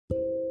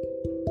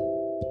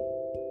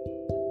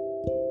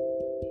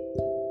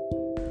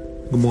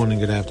Good morning,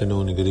 good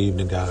afternoon, and good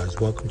evening, guys.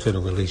 Welcome to the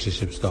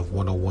Relationship Stuff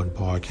 101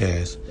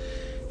 podcast.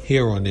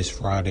 Here on this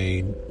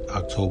Friday,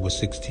 October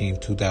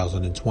 16th,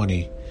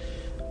 2020.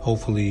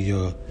 Hopefully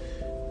you're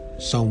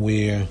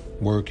somewhere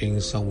working,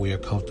 somewhere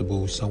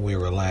comfortable, somewhere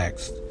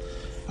relaxed.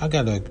 I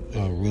got a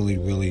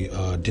really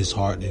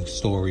disheartening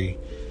story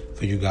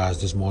for you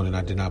guys this morning.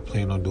 I did not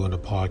plan on doing a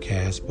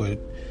podcast, but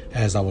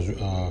as I was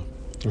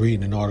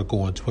reading an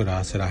article on Twitter,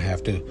 I said I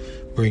have to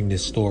bring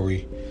this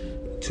story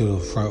to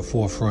the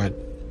forefront.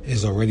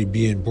 Is already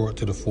being brought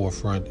to the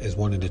forefront as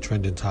one of the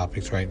trending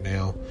topics right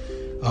now.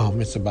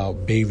 It's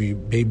about baby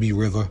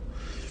River,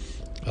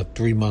 a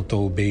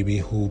 3-month-old baby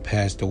who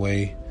passed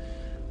away.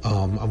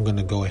 I'm going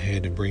to go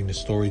ahead and bring the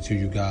story to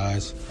you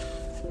guys.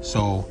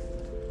 So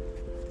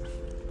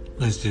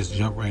let's just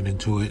jump right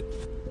into it.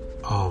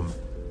 On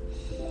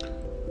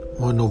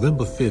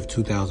November 5th,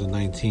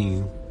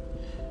 2019,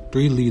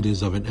 3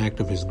 leaders of an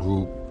activist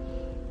group,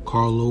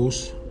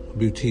 Carlos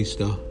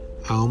Bautista,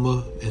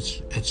 Alma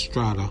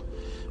Estrada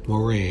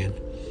Moran,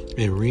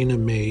 and Rena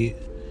Mae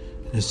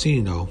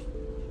Nacino,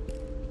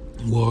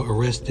 were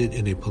arrested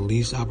in a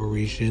police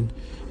operation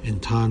in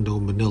Tondo,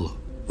 Manila.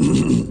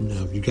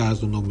 Now, if you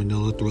guys don't know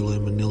Manila, Thriller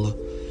in Manila,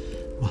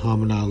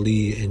 Muhammad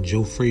Ali and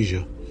Joe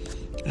Frazier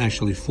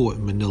actually fought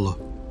in Manila.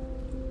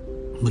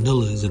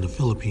 Manila is in the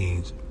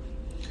Philippines.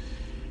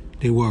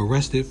 They were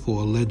arrested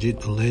for alleged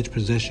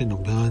possession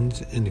of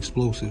guns and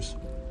explosives.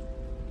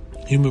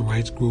 Human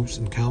rights groups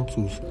and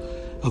councils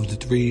of the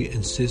 3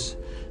 insist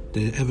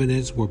the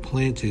evidence were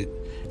planted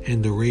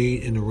and the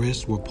raid and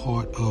arrest were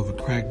part of a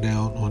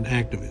crackdown on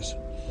activists.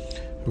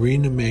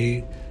 Rena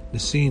Mae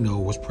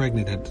Nacino was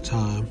pregnant at the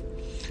time.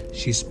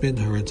 She spent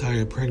her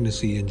entire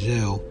pregnancy in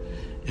jail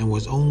and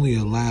was only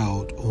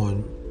allowed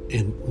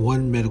in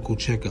one medical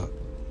checkup.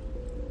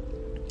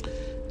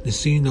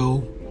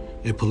 Nacino,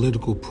 a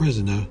political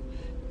prisoners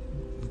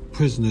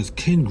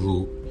kin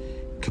group,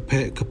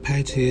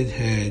 Kapatid,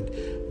 had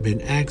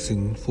been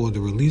asking for the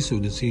release of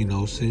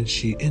Nacino since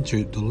she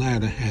entered the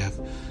latter half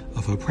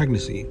of her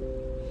pregnancy.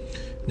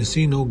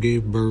 Nacino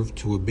gave birth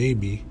to a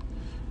baby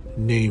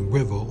named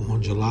River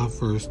on July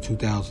 1st,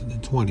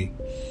 2020.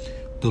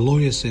 The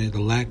lawyer said the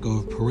lack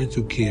of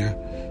parental care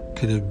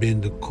could have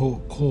been the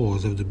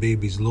cause of the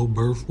baby's low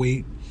birth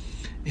weight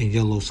and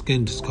yellow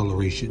skin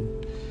discoloration.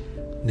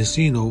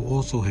 Nacino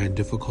also had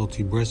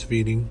difficulty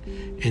breastfeeding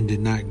and did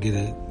not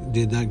get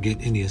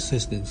any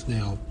assistance.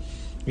 Now,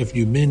 if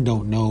you men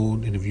don't know,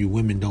 and if you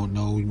women don't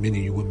know, many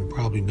of you women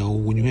probably know,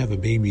 when you have a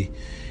baby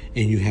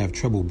and you have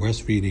trouble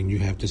breastfeeding, you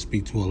have to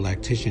speak to a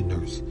lactation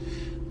nurse.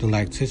 The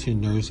lactation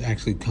nurse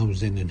actually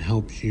comes in and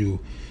helps you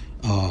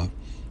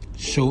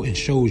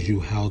shows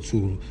you how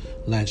to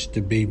latch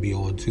the baby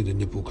onto the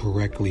nipple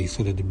correctly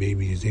so that the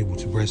baby is able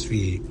to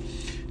breastfeed.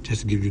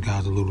 Just to give you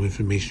guys a little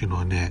information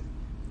on that.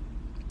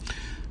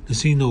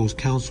 Nacino's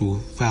counsel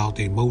filed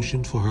a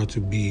motion for her to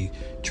be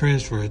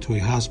transferred to a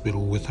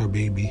hospital with her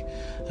baby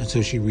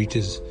until she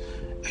reaches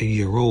a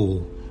year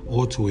old,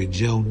 or to a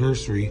jail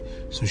nursery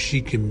so she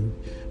can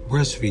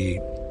breastfeed,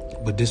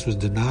 but this was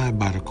denied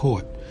by the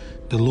court.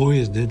 The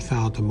lawyers then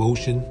filed a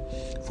motion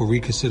for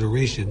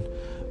reconsideration,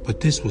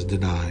 but this was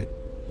denied.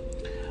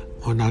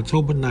 On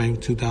October 9,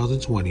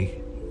 2020,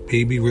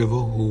 baby River,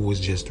 who was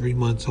just 3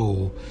 months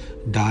old,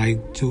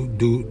 died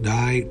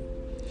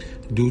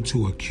due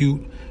to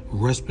acute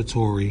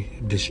respiratory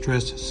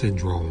distress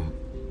syndrome.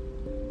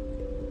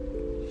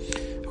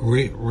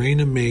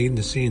 Rena Mae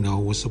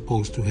Nacino was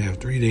supposed to have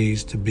 3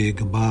 days to bid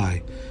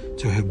goodbye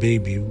to her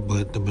baby,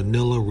 but the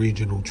Manila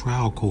Regional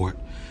Trial Court,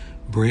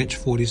 Branch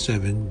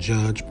 47,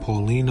 Judge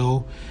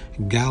Paulino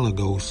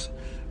Gallegos,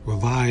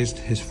 revised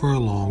his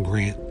furlong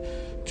grant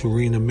to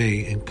Rena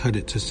Mae and cut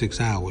it to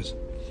 6 hours,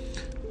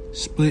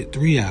 split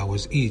 3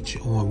 hours each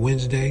on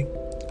Wednesday,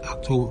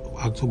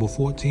 October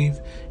 14th,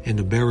 and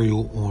the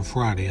burial on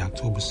Friday,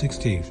 October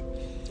 16th.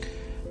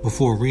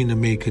 Before Rena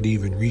Mae could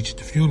even reach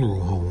the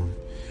funeral home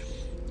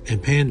in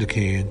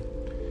Pandacan,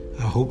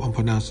 I hope I'm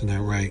pronouncing that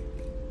right,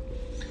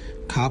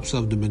 cops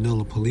of the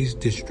Manila Police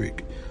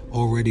District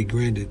already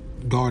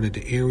guarded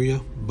the area.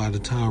 By the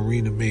time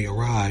Rena Mae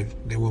arrived,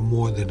 there were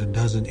more than a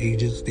dozen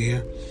agents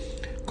there,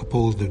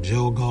 composed of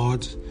jail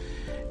guards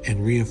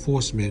and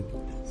reinforcement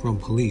from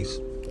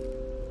police.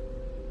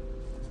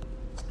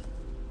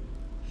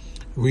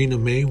 Rena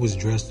Mae was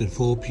dressed in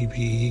full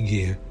PPE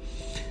gear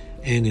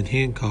and in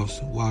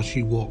handcuffs while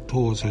she walked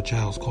towards her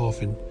child's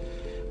coffin,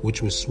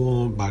 which was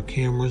swarmed by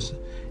cameras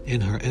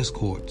and her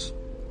escorts.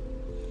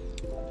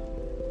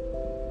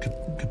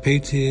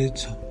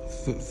 Kapatid's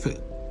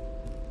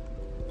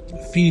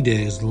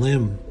Fidesz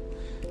Lim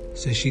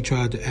said she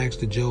tried to ask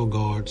the jail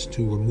guards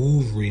to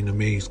remove Rena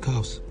Mae's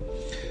cuffs,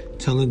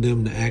 telling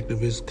them the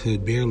activist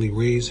could barely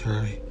raise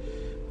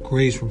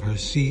from her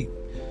seat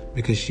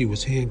because she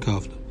was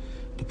handcuffed.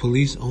 The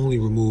police only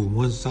removed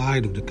one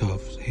side of the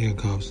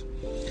handcuffs.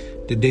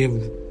 The day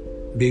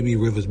of baby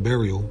River's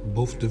burial,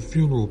 both the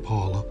funeral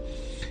parlor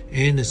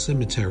and the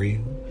cemetery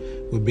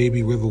where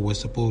baby River was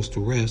supposed to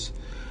rest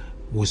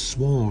was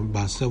swarmed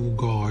by several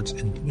guards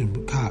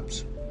and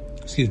cops.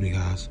 Excuse me,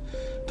 guys.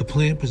 The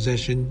planned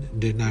possession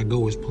did not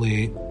go as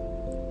planned.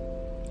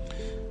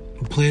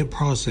 The planned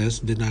process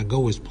did not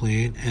go as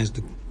planned as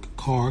the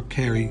car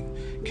carrying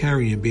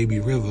Baby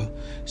River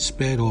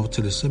sped off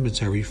to the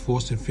cemetery,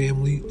 forcing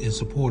family and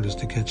supporters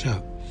to catch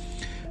up.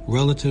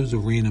 Relatives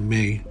of Rena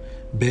Mae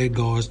begged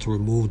guards to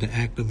remove the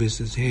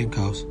activist's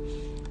handcuffs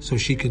so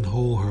she can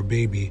hold her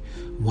baby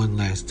one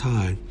last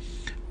time,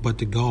 but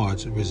the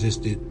guards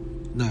resisted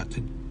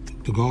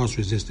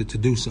to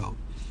do so.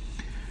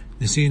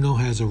 Nicino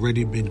has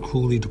already been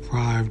cruelly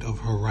deprived of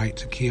her right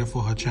to care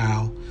for her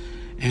child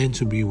and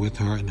to be with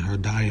her in her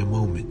dying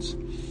moments.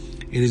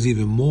 It is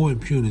even more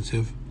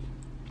impunitive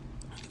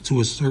to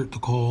assert the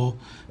call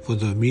for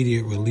the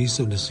immediate release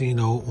of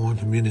Nicino on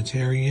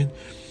humanitarian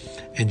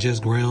and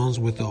just grounds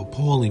with the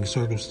appalling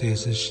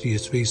circumstances she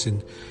is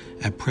facing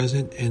at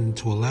present, and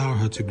to allow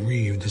her to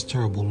grieve this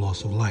terrible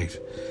loss of life.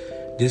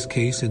 This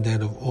case and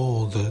that of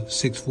all the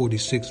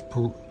 646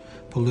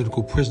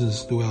 political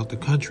prisoners throughout the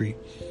country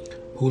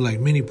who, like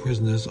many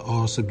prisoners,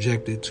 are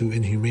subjected to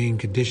inhumane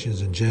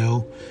conditions in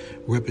jail,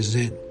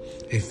 represent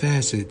a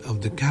facet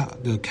of the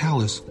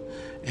callous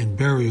and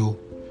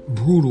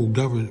brutal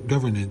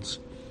governance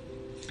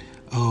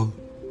of,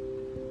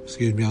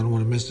 I don't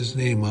want to mess this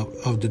name up,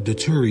 of the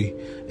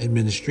Duterte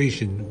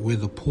administration, where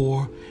the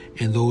poor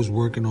and those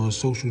working on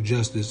social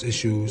justice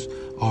issues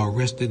are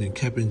arrested and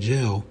kept in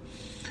jail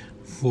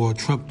for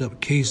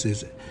trumped-up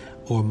cases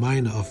or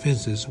minor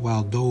offenses,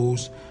 while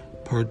those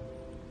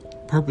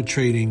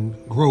perpetrating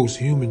gross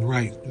human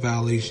rights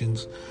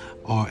violations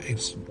are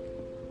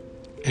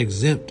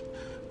exempt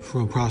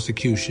from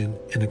prosecution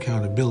and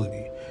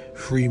accountability.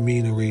 Free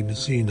Mena Ray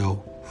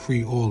Nicino,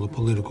 free all the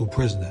political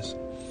prisoners.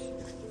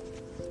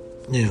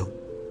 Now,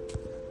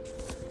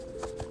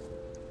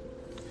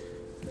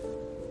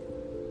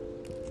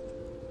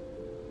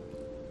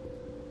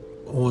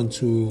 on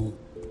to,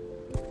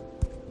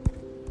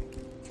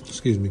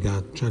 excuse me,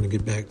 guys, I'm trying to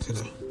get back to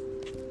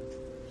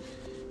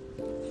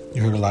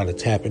you heard a lot of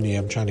tapping there.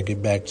 I'm trying to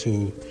get back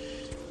to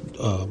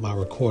my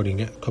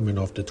recording coming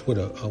off the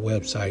Twitter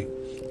website.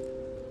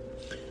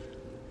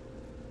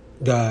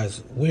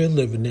 Guys, we're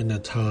living in a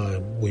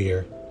time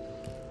where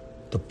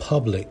the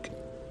public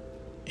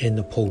and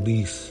the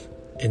police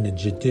and the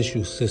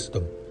judicial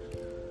system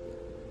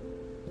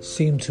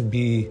seem to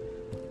be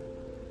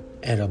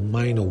at a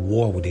minor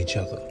war with each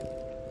other.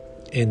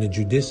 And the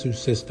judicial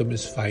system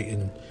is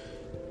fighting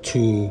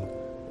to,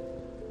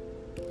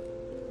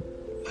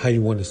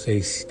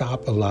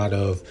 stop a lot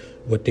of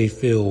what they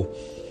feel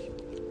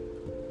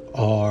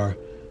are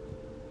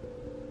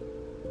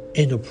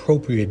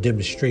inappropriate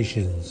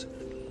demonstrations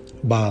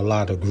by a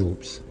lot of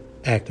groups,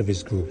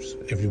 activist groups,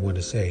 if you want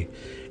to say.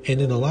 And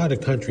in a lot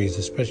of countries,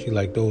 especially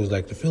like those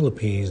like the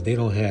Philippines, they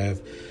don't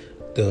have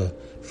the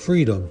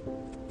freedom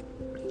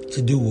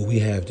to do what we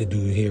have to do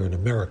here in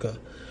America.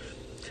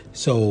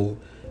 So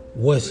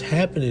what's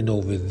happening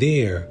over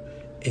there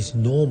is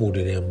normal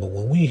to them, but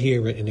when we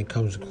hear it and it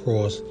comes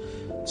across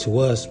to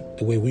us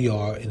the way we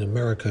are in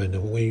America and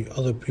the way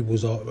other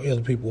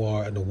people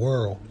are in the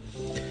world,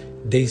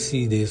 they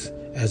see this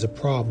as a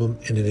problem,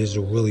 and it is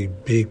a really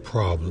big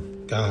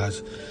problem.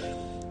 Guys,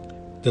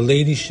 the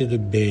lady should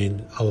have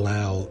been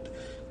allowed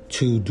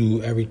to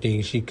do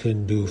everything she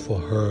couldn't do for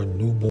her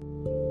newborn.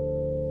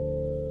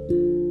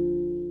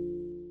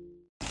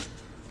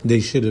 They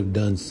should have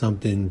done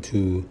something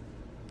to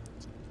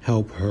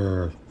help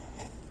her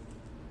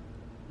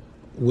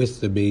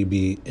with the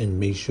baby and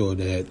make sure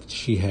that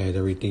she had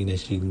everything that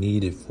she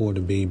needed for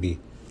the baby,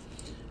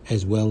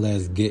 as well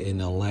as getting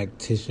a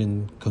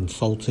lactation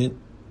consultant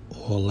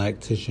or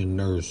lactation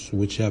nurse,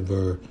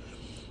 whichever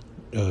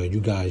you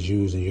guys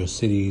use in your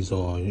cities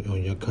or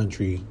in your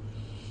country.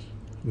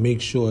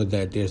 Make sure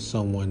that there's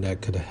someone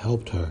that could have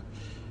helped her,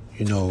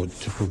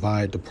 to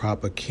provide the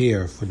proper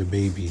care for the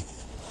baby.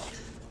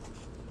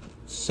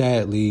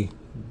 Sadly,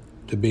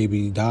 the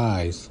baby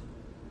dies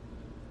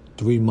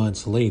 3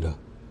 months later.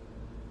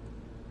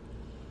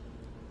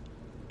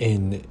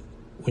 And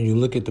when you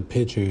look at the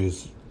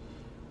pictures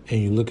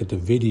and you look at the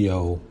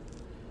video,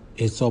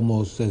 it's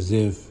almost as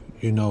if,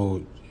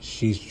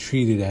 she's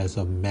treated as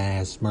a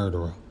mass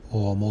murderer,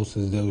 or almost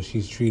as though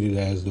she's treated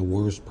as the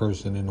worst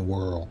person in the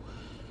world.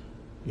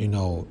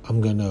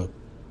 I'm going to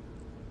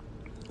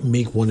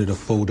make one of the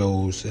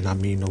photos, and I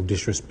mean no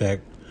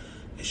disrespect.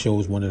 It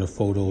shows one of the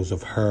photos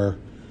of her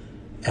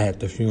at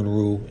the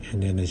funeral,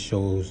 and then it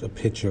shows a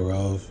picture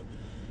of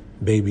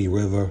Baby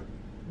River,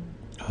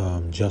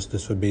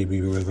 Justice for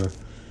Baby River.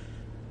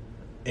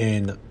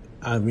 And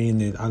I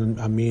mean it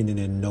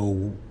in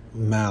no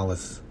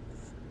malice,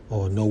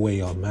 or no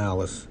way of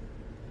malice.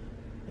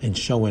 And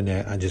showing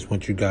that, I just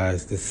want you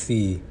guys to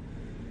see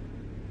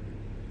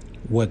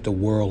what the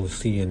world is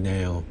seeing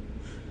now.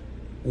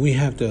 We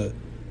have to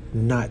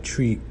not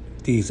treat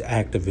these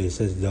activists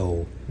as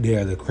though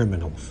they're the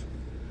criminals.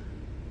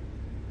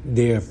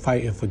 They're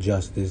fighting for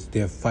justice.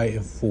 They're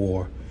fighting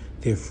for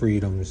their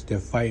freedoms. They're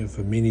fighting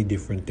for many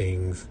different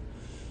things.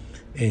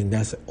 And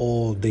that's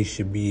all they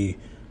should be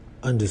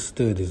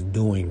understood as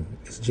doing.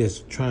 It's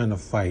just trying to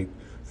fight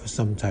for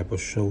some type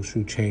of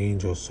social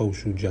change or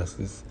social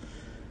justice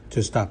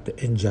to stop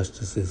the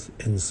injustices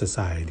in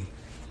society.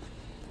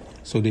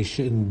 So they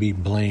shouldn't be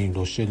blamed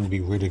or shouldn't be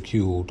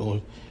ridiculed,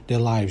 or their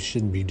lives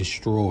shouldn't be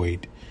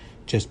destroyed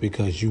just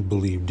because you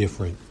believe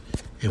different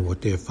in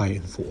what they're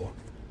fighting for.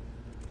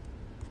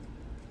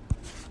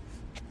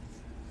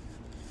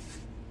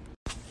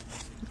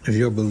 If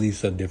your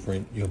beliefs are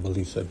different, your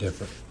beliefs are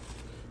different.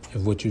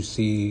 If what you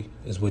see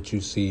is what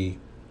you see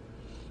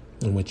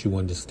and what you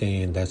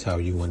understand, that's how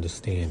you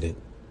understand it.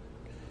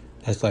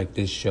 That's like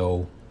this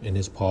show and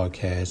this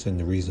podcast, and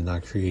the reason I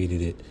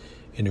created it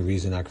and the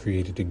reason I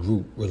created the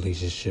group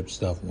Relationship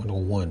Stuff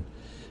 101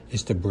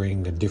 is to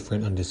bring a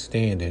different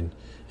understanding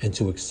and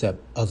to accept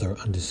other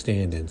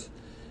understandings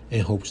in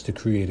hopes to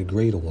create a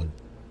greater one.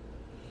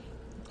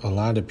 A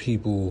lot of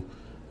people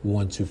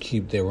want to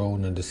keep their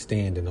own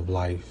understanding of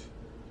life,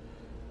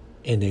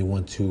 and they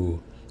want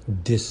to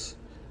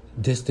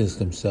distance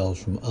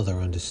themselves from other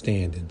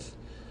understandings,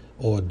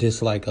 or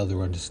dislike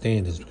other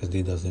understandings because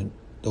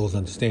those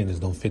understandings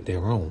don't fit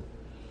their own.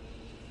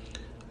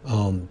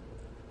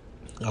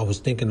 I was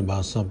thinking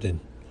about something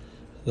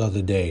the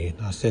other day.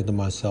 I said to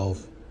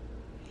myself,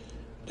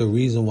 the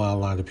reason why a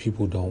lot of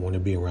people don't want to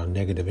be around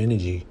negative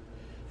energy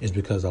is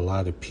because a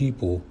lot of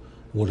people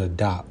would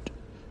adopt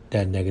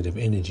that negative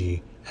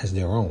energy as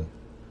their own.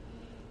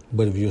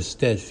 But if you're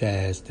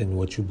steadfast in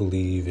what you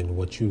believe and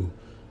what you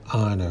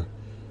honor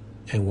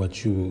and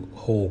what you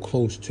hold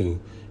close to,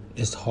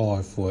 it's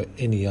hard for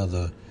any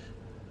other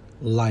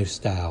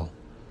lifestyle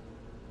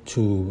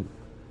to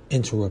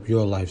interrupt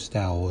your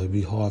lifestyle, or it'd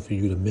be hard for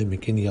you to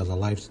mimic any other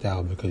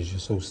lifestyle because you're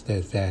so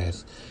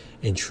steadfast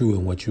and true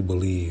in what you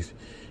believe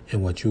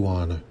and what you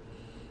honor.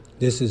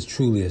 This is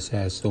truly a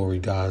sad story,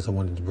 guys. I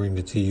wanted to bring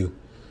it to you.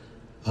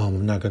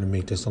 I'm not going to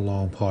make this a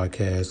long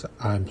podcast.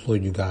 I implore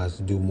you guys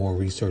to do more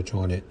research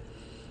on it.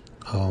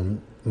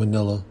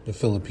 Manila, the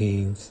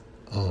Philippines,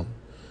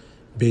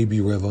 Baby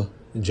River,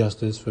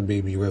 justice for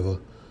Baby River.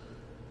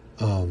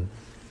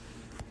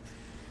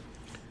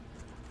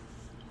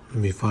 Let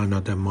me find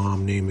out that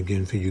mom name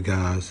again for you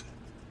guys.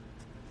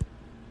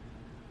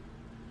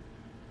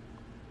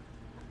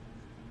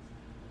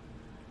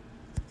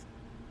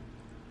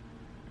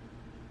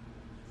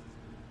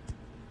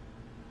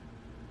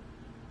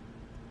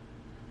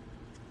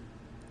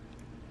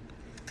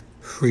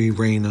 Free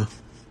Raina,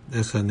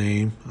 that's her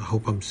name. I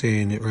hope I'm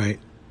saying it right.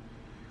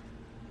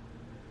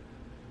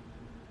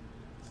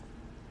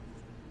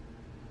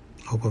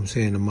 I hope I'm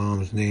saying the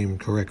mom's name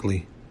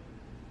correctly.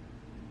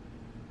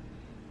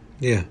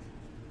 Yeah.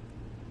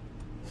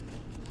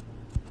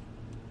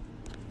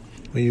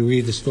 When you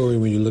read the story,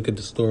 when you look at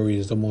the story,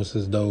 it's almost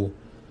as though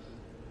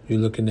you're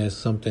looking at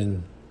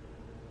something,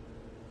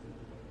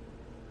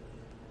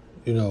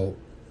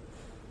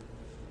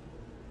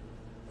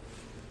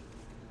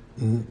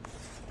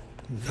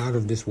 out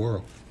of this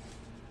world.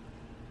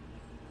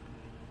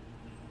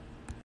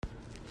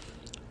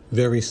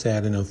 Very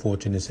sad and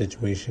unfortunate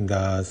situation,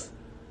 guys.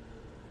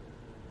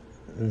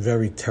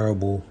 Very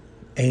terrible,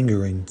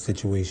 angering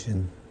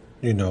situation.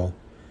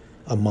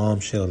 A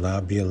mom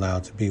should be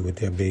allowed to be with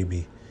their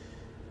baby.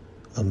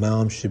 A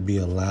mom should be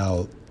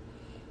allowed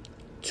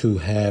to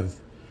have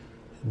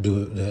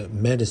the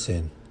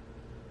medicine,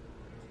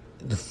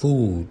 the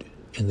food,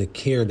 and the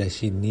care that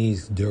she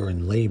needs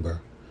during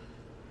labor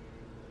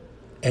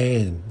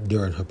and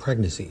during her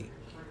pregnancy.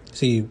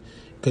 See,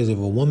 because if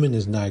a woman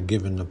is not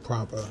given the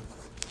proper...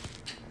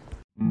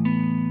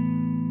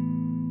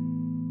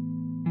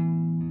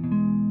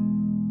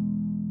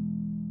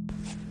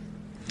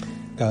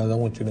 Guys, I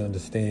want you to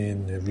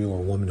understand, if you're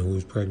a woman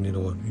who's pregnant,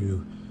 or if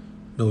you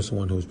know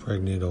someone who's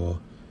pregnant or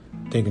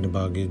thinking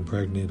about getting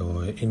pregnant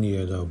or any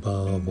of the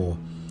above or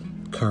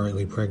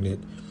currently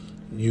pregnant,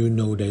 you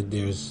know that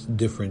there's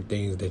different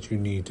things that you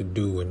need to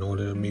do in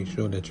order to make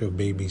sure that your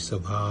baby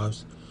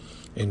survives,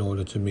 in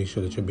order to make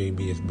sure that your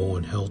baby is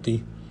born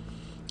healthy,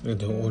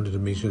 in order to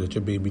make sure that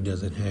your baby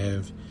doesn't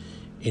have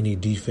any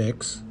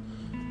defects,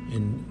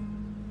 and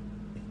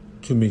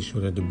to make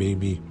sure that the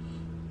baby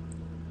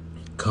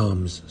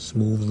comes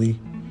smoothly,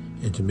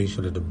 and to make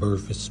sure that the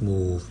birth is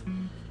smooth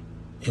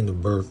and the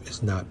birth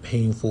is not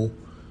painful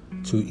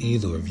to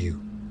either of you.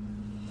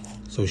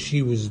 So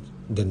she was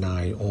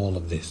denied all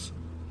of this.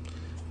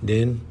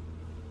 Then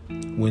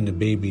when the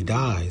baby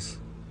dies,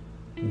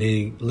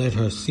 they let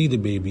her see the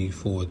baby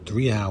for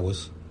 3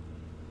 hours,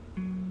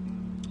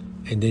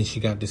 and then she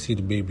got to see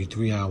the baby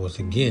 3 hours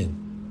again,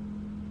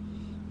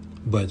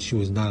 but she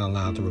was not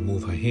allowed to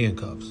remove her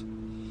handcuffs.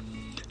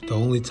 The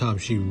only time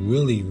she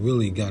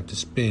really got to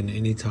spend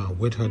any time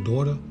with her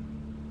daughter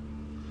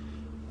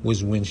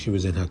was when she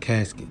was in her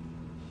casket.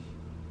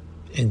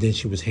 And then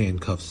she was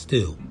handcuffed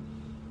still.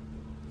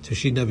 So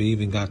she never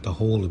even got to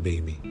hold the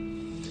baby.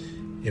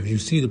 If you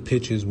see the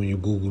pictures when you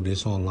Google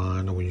this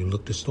online or when you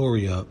look the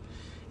story up,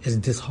 it's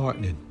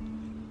disheartening.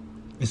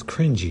 It's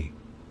cringy.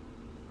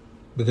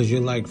 Because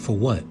you're like, for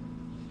what?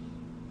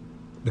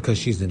 Because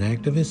she's an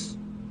activist?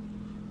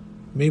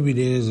 Maybe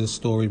there's a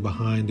story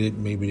behind it.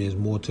 Maybe there's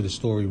more to the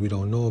story we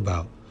don't know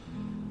about.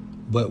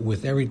 But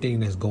with everything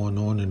that's going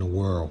on in the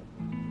world,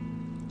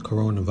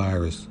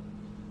 coronavirus,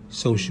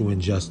 social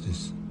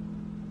injustice,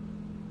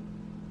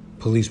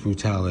 police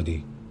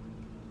brutality,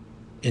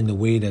 and the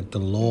way that the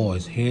law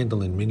is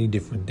handling many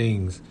different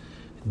things,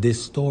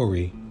 this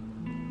story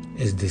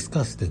is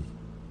disgusting.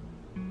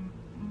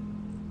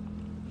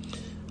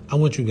 I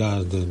want you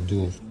guys to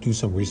do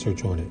some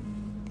research on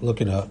it.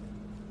 Look it up.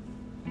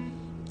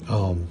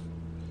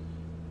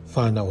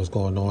 Find out what's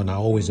going on. I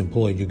always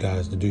implore you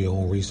guys to do your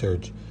own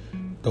research.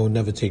 Don't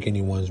never take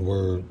anyone's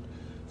word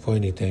for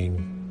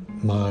anything,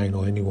 mine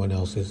or anyone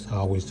else's. I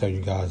always tell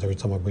you guys every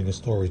time I bring a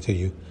story to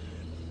you.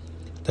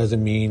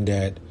 Doesn't mean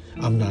that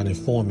I'm not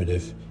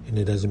informative, and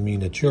it doesn't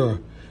mean that you're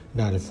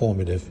not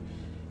informative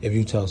if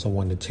you tell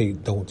someone to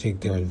don't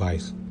take their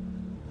advice.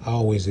 I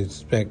always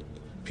expect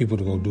people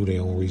to go do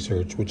their own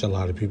research, which a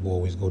lot of people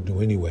always go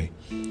do anyway.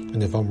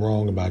 And if I'm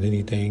wrong about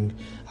anything,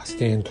 I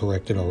stand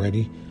corrected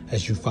already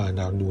as you find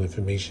out new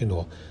information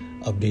or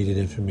updated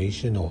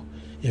information or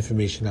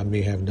information I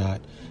may have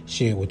not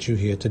shared with you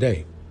here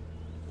today.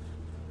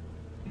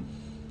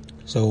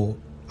 So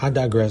I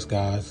digress,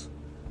 guys.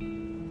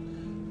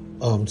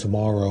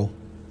 Tomorrow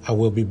I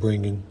will be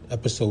bringing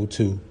episode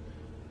 2.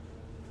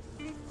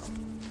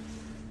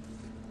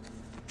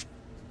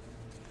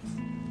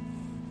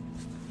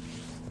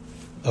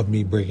 Of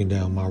me breaking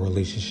down my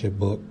relationship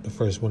book, the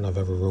first one I've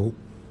ever wrote,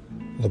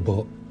 the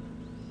book.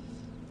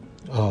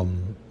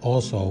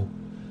 Also,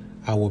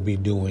 I will be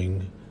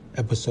doing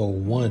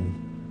episode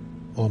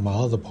 1 on my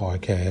other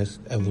podcast,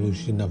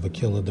 Evolution of a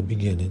Killer, the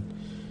Beginning.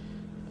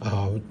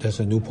 That's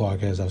a new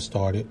podcast I've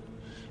started.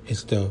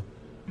 It's the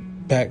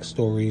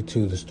backstory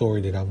to the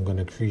story that I'm going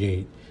to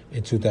create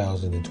in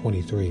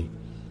 2023.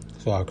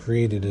 So I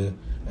created a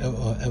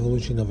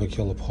Evolution of a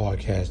Killer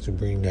podcast to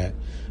bring that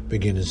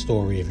beginning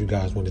story. If you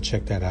guys want to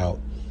check that out,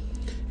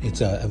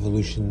 it's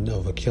Evolution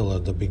of a Killer,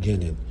 the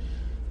Beginning.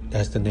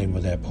 That's the name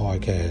of that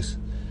podcast.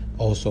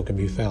 Also can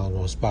be found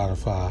on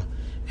Spotify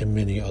and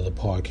many other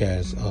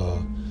podcast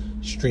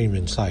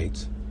streaming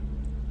sites.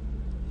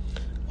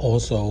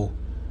 Also,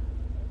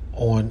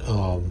 on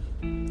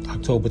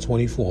October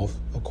 24th,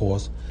 of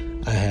course,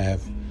 I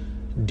have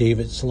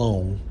David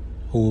Sloan,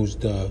 who's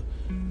the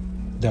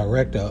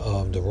director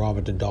of the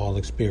Robert the Doll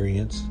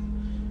Experience.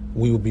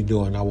 We will be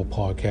doing our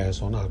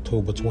podcast on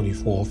October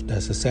 24th.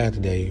 That's a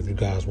Saturday, if you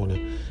guys want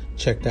to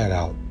check that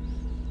out.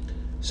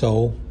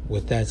 So,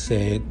 with that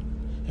said,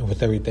 and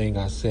with everything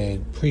I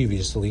said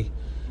previously,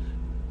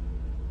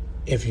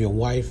 if your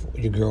wife,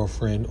 your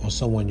girlfriend, or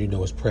someone you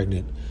know is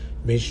pregnant,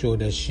 make sure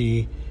that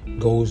she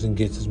goes and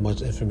gets as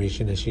much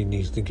information as she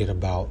needs to get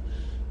about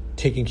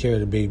taking care of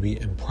the baby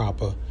and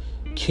proper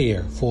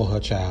care for her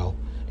child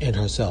and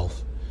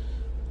herself.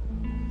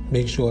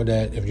 Make sure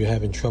that if you're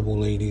having trouble,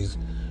 ladies,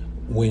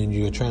 when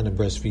you're trying to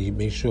breastfeed,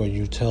 make sure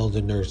you tell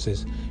the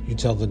nurses, you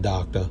tell the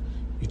doctor,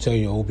 you tell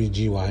your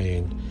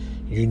OBGYN,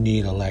 you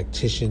need a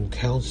lactation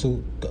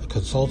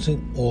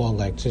consultant or a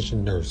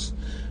lactation nurse,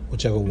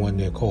 whichever one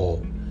they're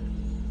called.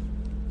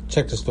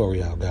 Check the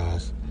story out,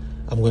 guys.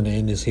 I'm going to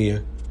end this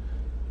here.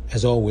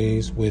 As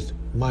always, with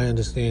my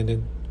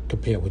understanding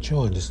compared with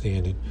your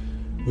understanding,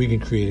 we can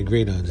create a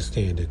greater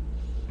understanding.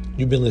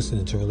 You've been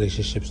listening to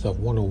Relationship Stuff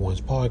 101's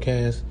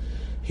podcast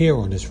here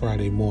on this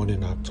Friday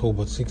morning,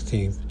 October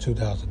 16th,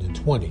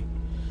 2020.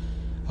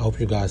 I hope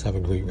you guys have a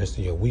great rest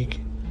of your week.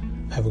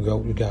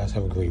 You guys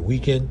have a great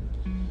weekend.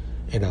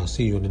 And I'll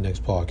see you in the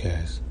next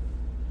podcast.